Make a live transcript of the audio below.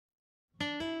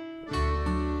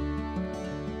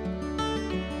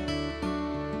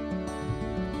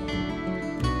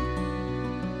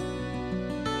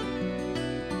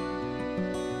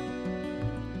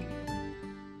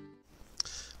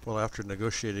Well, after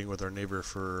negotiating with our neighbor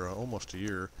for almost a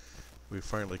year, we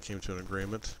finally came to an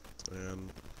agreement and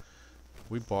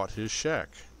we bought his shack.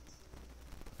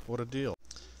 What a deal.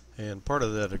 And part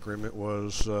of that agreement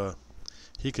was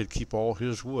he could keep all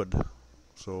his wood.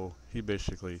 So he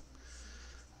basically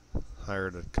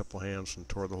hired a couple hands and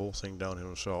tore the whole thing down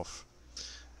himself.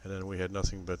 And then we had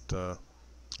nothing but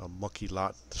a mucky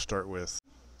lot to start with.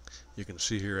 You can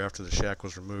see here after the shack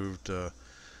was removed, the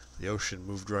ocean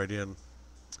moved right in.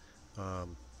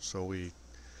 So we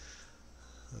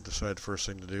decided the first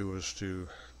thing to do was to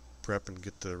prep and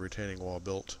get the retaining wall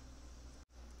built.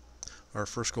 Our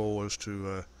first goal was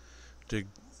to dig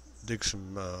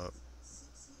some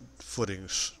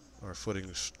footings. Our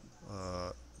footings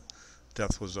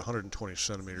depth was 120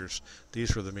 centimeters.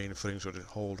 These were the main footings that would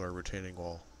hold our retaining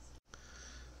wall.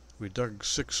 We dug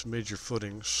 6 major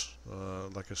footings,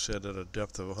 like I said, at a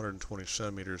depth of 120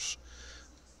 centimeters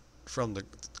from the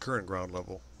current ground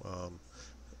level.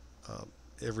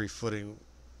 Every footing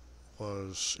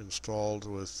was installed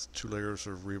with 2 layers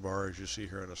of rebar, as you see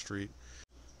here on the street.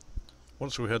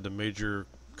 Once we had the major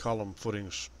column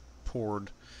footings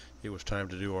poured, it was time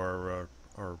to do our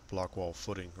block wall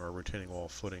footing, our retaining wall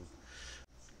footing.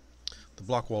 The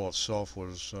block wall itself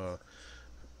was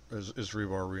is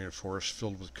rebar reinforced,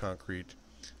 filled with concrete,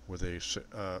 with a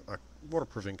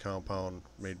waterproofing compound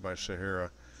made by Sahara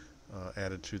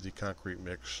added to the concrete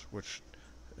mix, which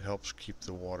helps keep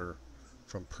the water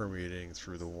from permeating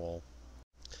through the wall.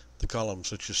 The columns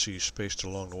that you see spaced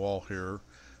along the wall here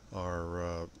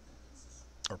are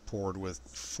poured with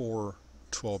 4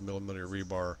 12mm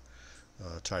rebar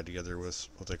tied together with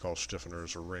what they call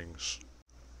stiffeners or rings.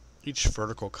 Each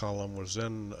vertical column was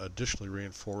then additionally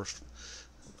reinforced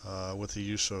with the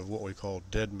use of what we call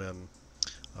dead men.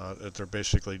 They're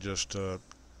basically just 2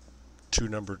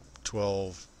 number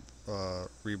 12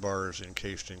 rebars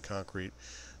encased in concrete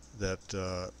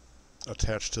that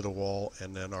attach to the wall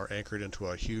and then are anchored into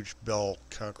a huge bell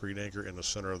concrete anchor in the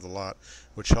center of the lot,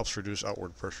 which helps reduce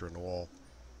outward pressure in the wall.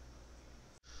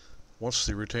 Once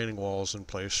the retaining wall is in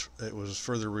place, it was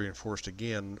further reinforced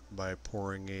again by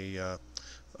pouring a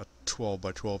 12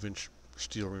 by 12 inch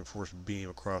steel reinforced beam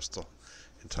across the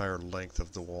entire length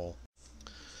of the wall.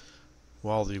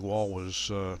 While the wall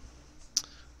was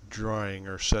drying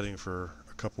or setting for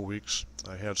a couple weeks,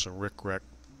 I had some rickrack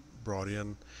brought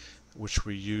in, which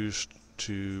we used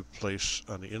to place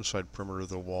on the inside perimeter of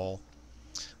the wall,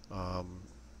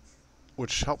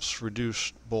 which helps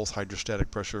reduce both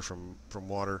hydrostatic pressure from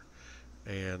water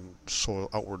and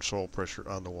outward soil pressure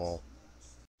on the wall.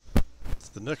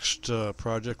 The next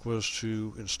project was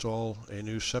to install a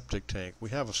new septic tank. We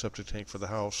have a septic tank for the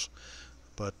house,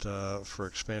 but for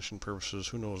expansion purposes,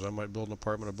 who knows, I might build an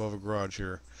apartment above a garage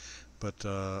here, but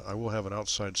I will have an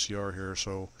outside CR here,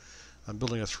 so I'm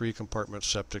building a 3-compartment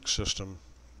septic system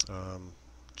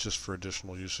just for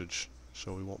additional usage,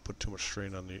 so we won't put too much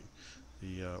strain on the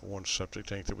one septic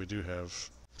tank that we do have.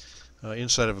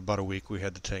 Inside of about a week we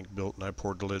had the tank built, and I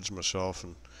poured the lids myself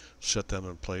and set them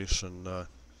in place, and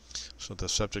so the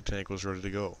septic tank was ready to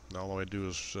go. Now all I do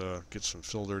is get some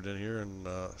fill dirt in here and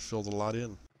fill the lot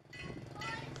in.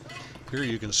 Here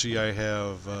you can see I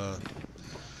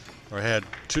had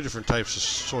 2 different types of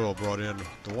soil brought in.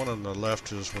 The one on the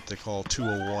left is what they call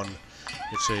 201.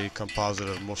 It's a composite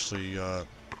of mostly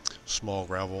small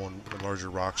gravel and larger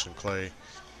rocks and clay.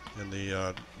 And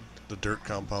the dirt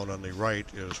compound on the right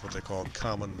is what they call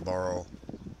common barrow.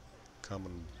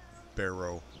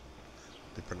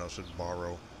 They pronounce it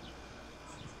barrow.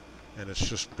 And it's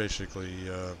just basically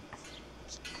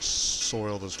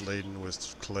soil that's laden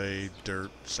with clay,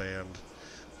 dirt, sand.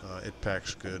 It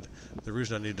packs good. The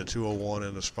reason I need the 201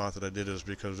 in the spot that I did is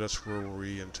because that's where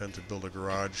we intend to build a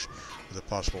garage with a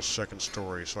possible 2nd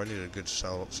story, so I need a good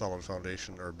solid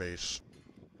foundation or base.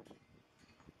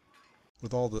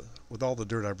 With all the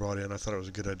dirt I brought in, I thought it was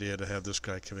a good idea to have this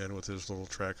guy come in with his little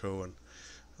track hoe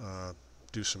and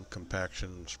do some compaction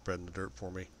and spreading the dirt for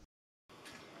me.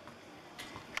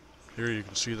 Here you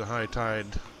can see the high tide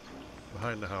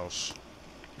behind the house.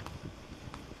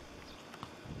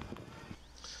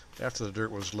 After the dirt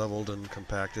was leveled and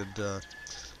compacted,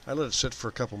 I let it sit for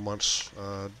a couple months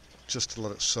just to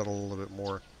let it settle a little bit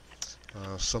more.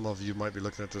 Some of you might be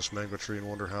looking at this mango tree and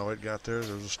wonder how it got there.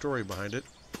 There's a story behind it,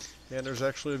 and there's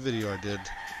actually a video I did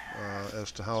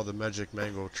as to how the magic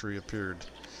mango tree appeared.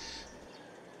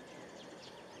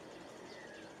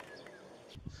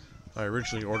 I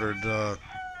originally ordered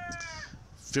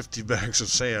 50 bags of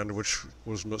sand, which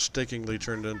was mistakenly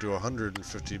turned into a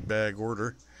 150 bag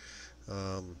order.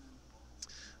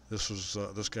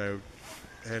 This guy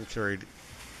hand carried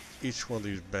each one of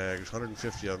these bags,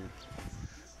 150 of them,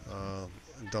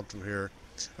 and dumped them here.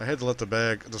 I had to let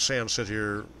the sand sit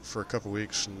here for a couple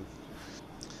weeks and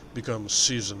become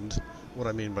seasoned. What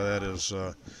I mean by that is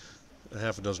a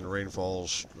half a dozen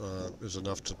rainfalls is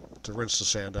enough to rinse the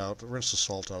sand out, rinse the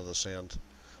salt out of the sand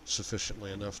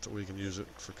sufficiently enough that we can use it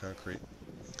for concrete.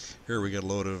 Here we get a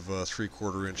load of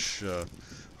 3/4 inch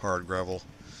hard gravel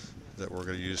that we're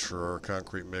going to use for our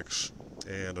concrete mix,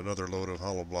 and another load of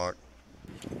hollow block.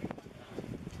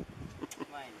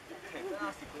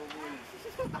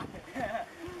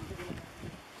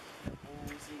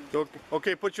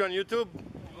 Okay, put you on YouTube?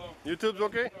 YouTube's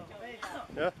okay?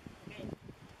 Yeah?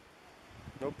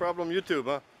 No problem, YouTube,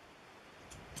 huh?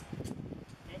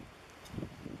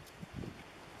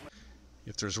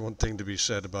 If there's one thing to be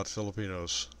said about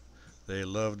Filipinos, they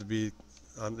love to be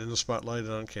in the spotlight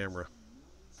and on camera.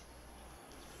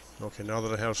 Okay, now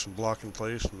that I have some block in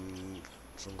place and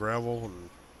some gravel and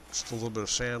just a little bit of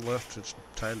sand left, it's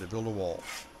time to build a wall.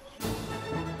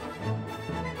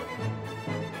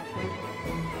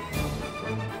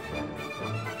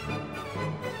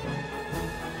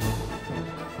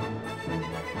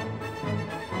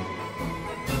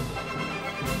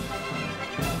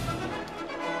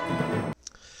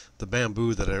 The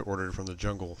bamboo that I ordered from the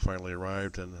jungle finally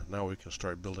arrived, and now we can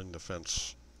start building the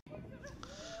fence.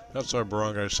 That's our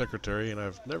barangay secretary, and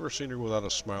I've never seen her without a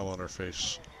smile on her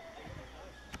face.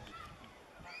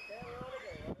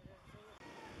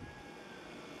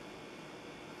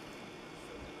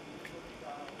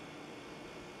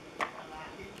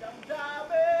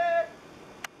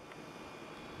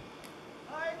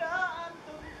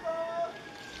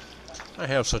 I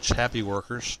have such happy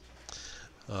workers.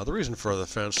 The reason for the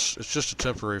fence, it's just a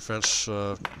temporary fence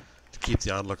to keep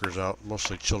the onlookers out,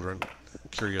 mostly children.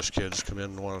 Curious kids come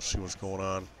in and want to see what's going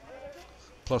on.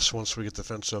 Plus, once we get the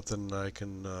fence up, then I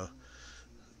can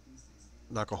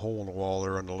knock a hole in the wall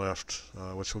there on the left,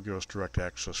 which will give us direct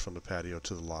access from the patio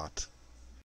to the lot.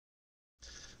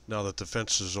 Now that the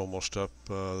fence is almost up,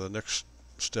 the next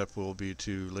step will be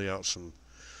to lay out some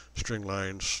string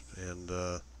lines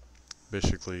and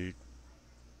basically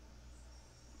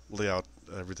lay out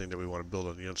everything that we want to build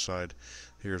on the inside.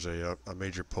 Here's a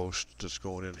major post that's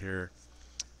going in here,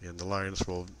 and the lines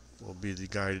will be the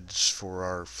guides for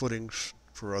our footings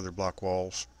for other block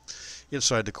walls.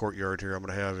 Inside the courtyard here, I'm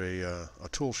going to have a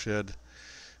tool shed,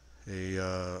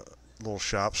 a little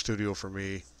shop studio for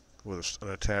me with an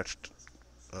attached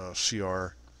CR,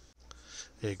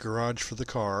 a garage for the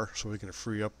car so we can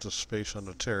free up the space on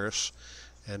the terrace,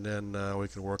 and then we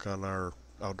can work on our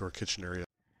outdoor kitchen area.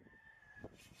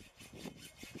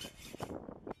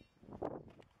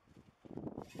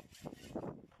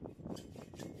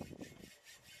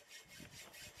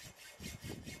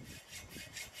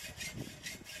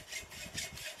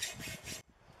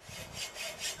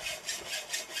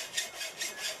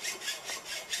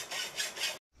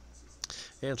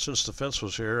 And since the fence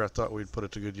was here, I thought we'd put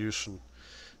it to good use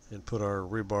and put our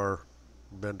rebar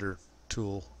bender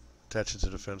tool, attach it to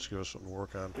the fence, give us something to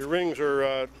work on. Your rings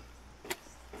are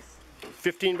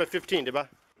 15 by 15, diba?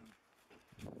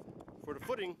 For the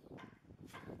footing,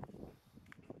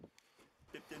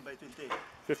 15 by 20.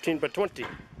 15 by 20.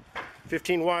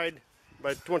 15 wide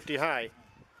by 20 high.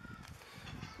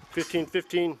 15,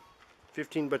 15,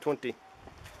 15 by 20.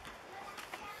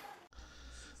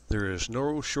 There is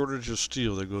no shortage of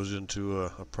steel that goes into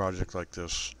a project like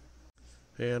this.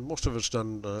 And most of it's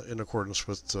done in accordance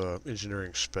with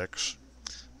engineering specs.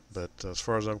 But as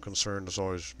far as I'm concerned, it's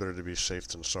always better to be safe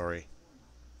than sorry.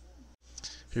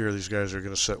 Here, these guys are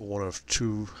going to set one of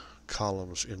 2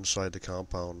 columns inside the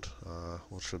compound,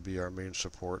 which will be our main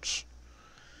supports.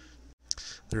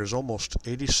 There is almost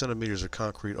 80 centimeters of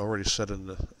concrete already set in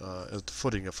as the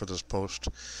footing for this post,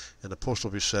 and the post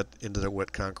will be set into the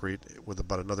wet concrete with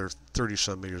about another 30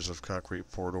 centimeters of concrete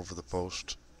poured over the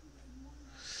post.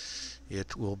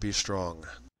 It will be strong.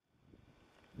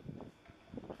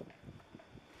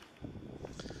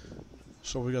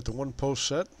 So we got the one post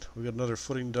set, we got another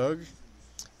footing dug,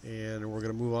 and we're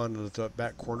going to move on to the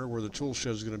back corner where the tool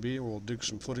shed is going to be, and we'll dig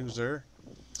some footings there.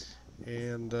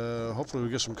 And hopefully we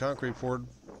get some concrete poured.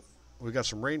 We got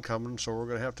some rain coming, so we're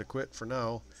going to have to quit for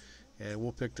now, and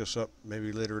we'll pick this up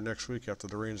maybe later next week after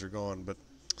the rains are gone. But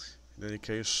in any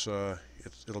case,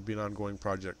 it'll be an ongoing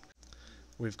project.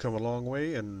 We've come a long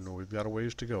way, and we've got a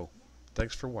ways to go.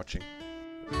 Thanks for watching.